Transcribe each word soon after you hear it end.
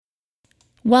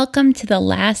Welcome to the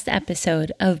last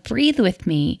episode of Breathe With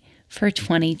Me for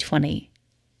 2020.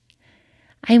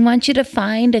 I want you to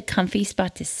find a comfy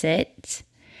spot to sit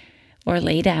or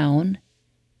lay down.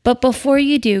 But before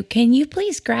you do, can you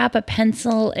please grab a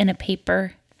pencil and a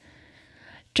paper?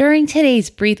 During today's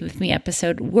Breathe With Me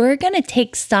episode, we're going to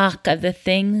take stock of the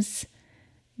things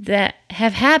that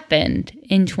have happened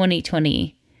in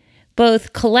 2020,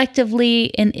 both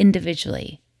collectively and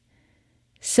individually.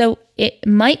 So it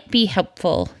might be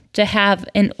helpful to have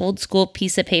an old school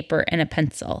piece of paper and a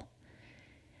pencil.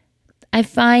 I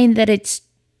find that it's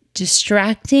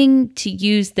distracting to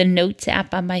use the Notes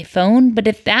app on my phone, but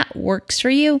if that works for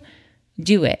you,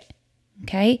 do it,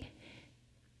 okay?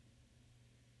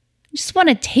 I just want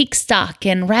to take stock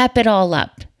and wrap it all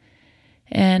up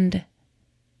and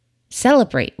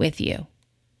celebrate with you.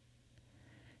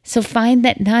 So find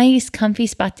that nice, comfy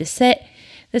spot to sit.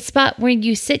 The spot where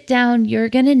you sit down, you're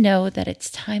going to know that it's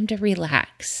time to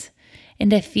relax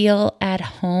and to feel at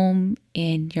home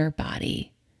in your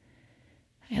body.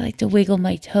 I like to wiggle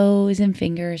my toes and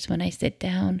fingers when I sit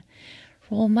down,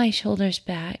 roll my shoulders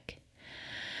back,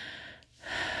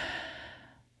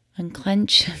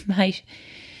 unclench my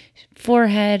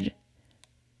forehead,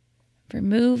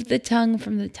 remove the tongue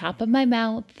from the top of my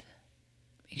mouth,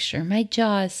 make sure my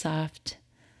jaw is soft.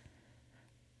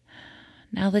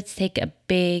 Now let's take a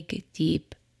big,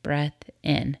 deep breath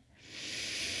in.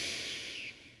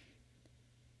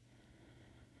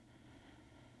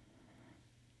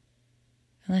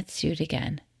 Let's do it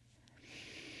again.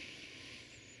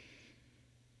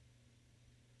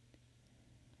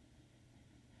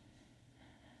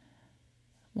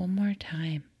 One more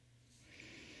time.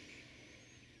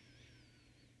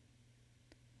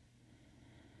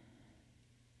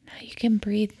 Now you can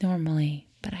breathe normally.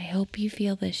 But I hope you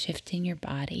feel the shift in your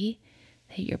body,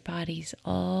 that your body's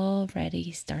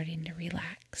already starting to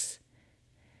relax.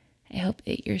 I hope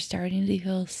that you're starting to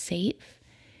feel safe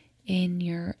in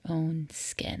your own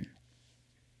skin.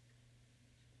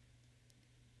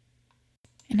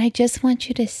 And I just want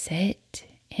you to sit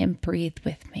and breathe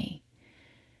with me.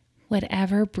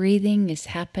 Whatever breathing is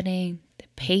happening, the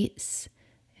pace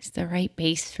is the right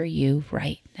pace for you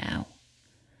right now.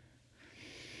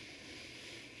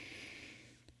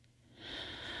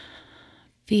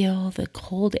 Feel the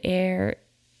cold air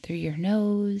through your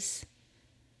nose,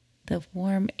 the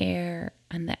warm air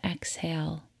on the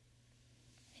exhale,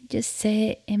 and just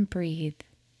sit and breathe.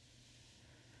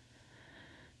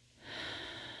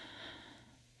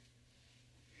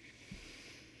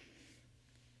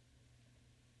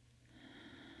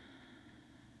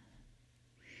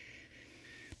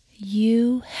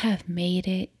 You have made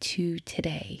it to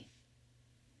today.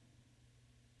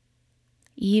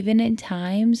 Even in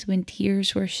times when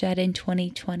tears were shed in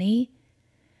 2020,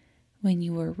 when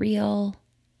you were real,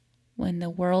 when the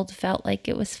world felt like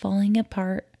it was falling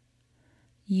apart,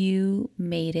 you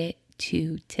made it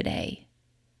to today.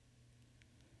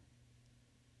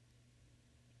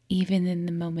 Even in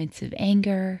the moments of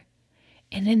anger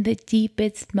and in the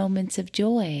deepest moments of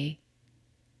joy,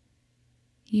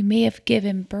 you may have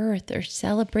given birth or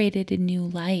celebrated a new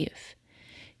life.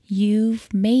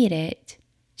 You've made it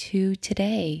to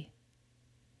today.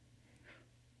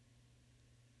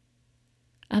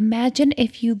 Imagine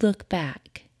if you look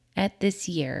back at this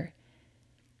year,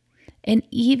 and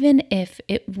even if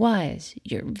it was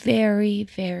your very,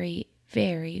 very,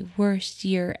 very worst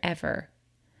year ever,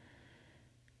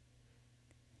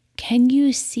 can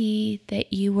you see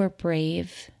that you were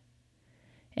brave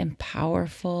and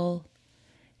powerful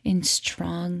and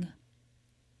strong?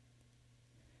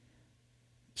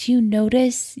 Do you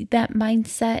notice that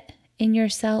mindset in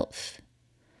yourself?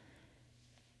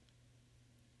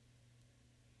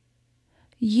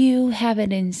 You have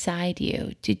it inside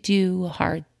you to do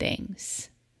hard things.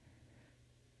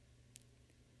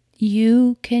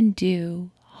 You can do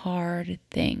hard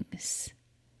things.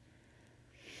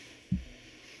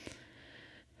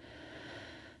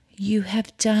 You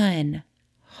have done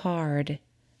hard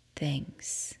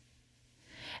things.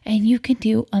 And you can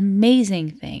do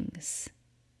amazing things.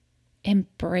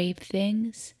 And brave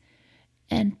things,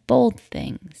 and bold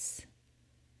things.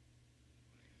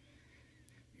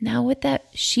 Now with that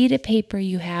sheet of paper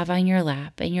you have on your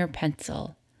lap and your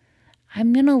pencil,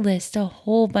 I'm going to list a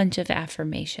whole bunch of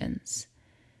affirmations.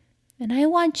 And I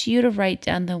want you to write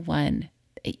down the one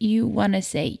that you want to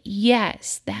say,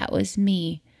 yes, that was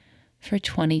me for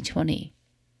 2020.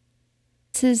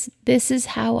 This is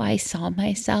how I saw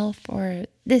myself, or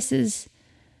this is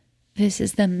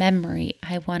the memory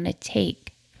I want to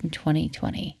take from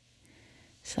 2020.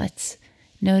 So let's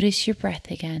notice your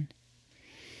breath again.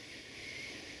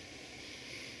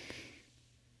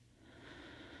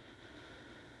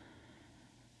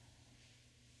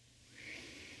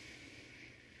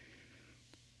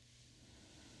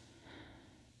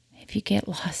 if you get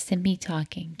lost in me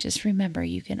talking, just remember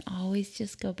you can always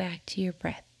just go back to your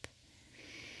breath.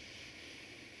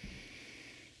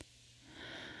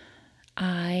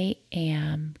 I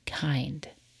am kind.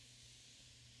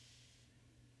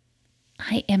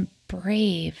 I am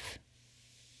brave.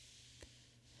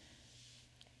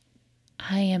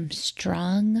 I am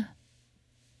strong.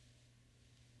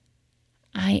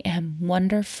 I am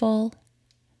wonderful.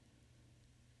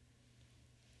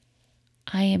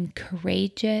 I am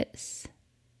courageous.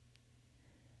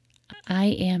 I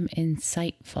am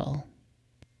insightful.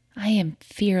 I am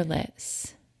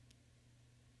fearless.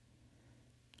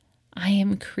 I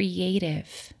am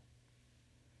creative.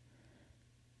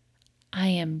 I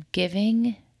am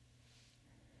giving.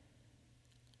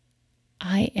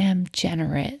 I am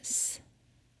generous.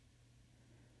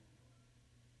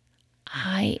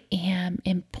 I am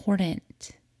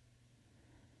important.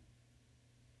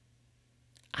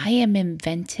 I am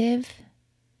inventive.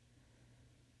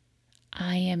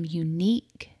 I am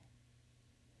unique.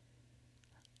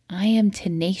 I am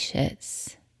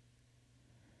tenacious.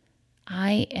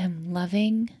 I am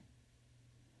loving.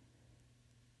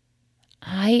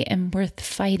 I am worth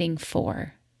fighting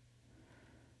for.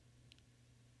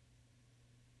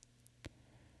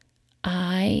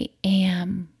 I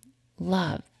am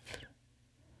love.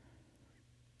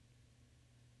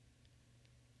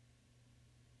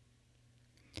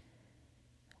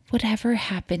 Whatever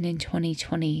happened in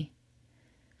 2020,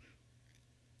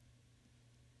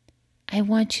 I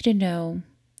want you to know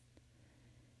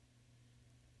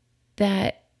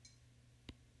that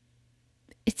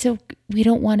we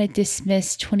don't want to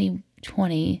dismiss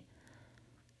 2020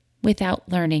 without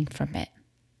learning from it.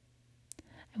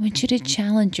 I want you to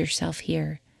challenge yourself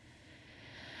here.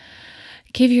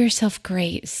 Give yourself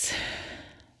grace,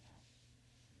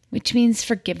 which means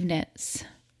forgiveness.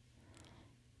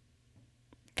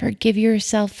 Forgive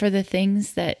yourself for the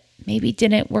things that maybe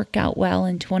didn't work out well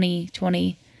in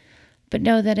 2020, but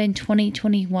know that in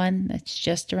 2021, that's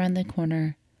just around the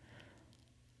corner.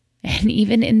 And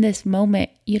even in this moment,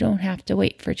 you don't have to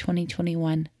wait for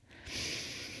 2021.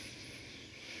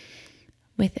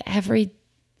 With every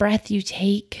breath you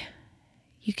take,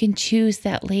 you can choose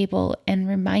that label and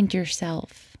remind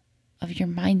yourself of your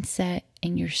mindset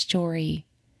and your story,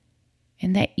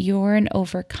 and that you're an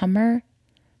overcomer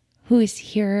who is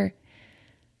here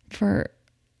for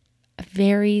a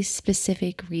very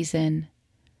specific reason,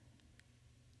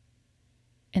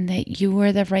 and that you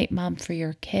are the right mom for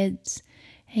your kids,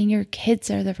 and your kids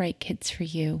are the right kids for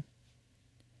you.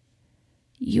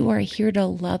 You are here to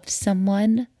love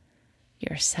someone,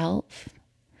 yourself,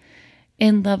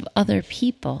 and love other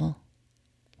people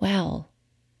well.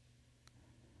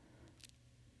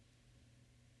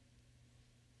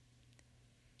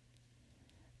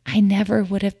 I never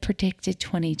would have predicted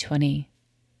 2020.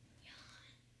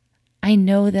 I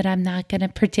know that I'm not going to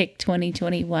predict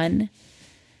 2021,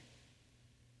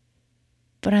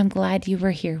 but I'm glad you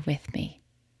were here with me.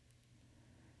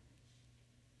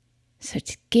 So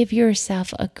to give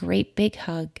yourself a great big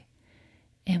hug,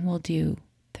 and we'll do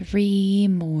 3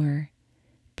 more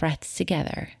breaths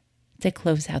together to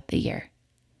close out the year.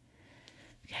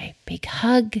 Okay, big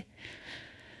hug.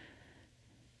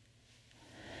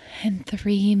 And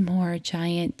 3 more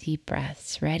giant deep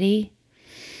breaths. Ready?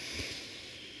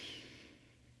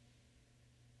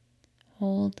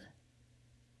 Hold.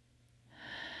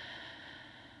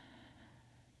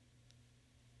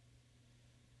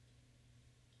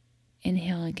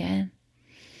 Inhale again.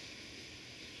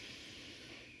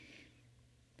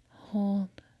 Hold.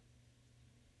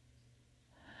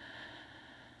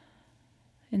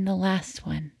 And the last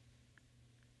one.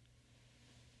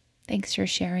 Thanks for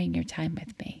sharing your time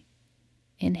with me.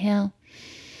 Inhale.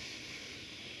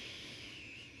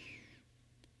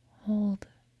 Hold.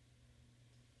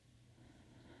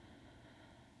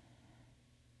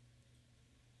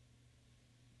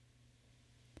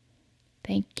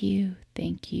 Thank you,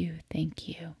 thank you, thank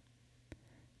you.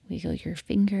 Wiggle your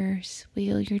fingers,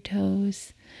 wiggle your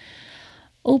toes.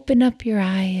 Open up your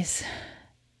eyes.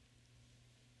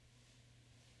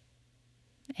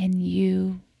 And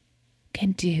you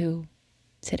can do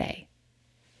today.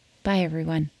 Bye,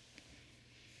 everyone.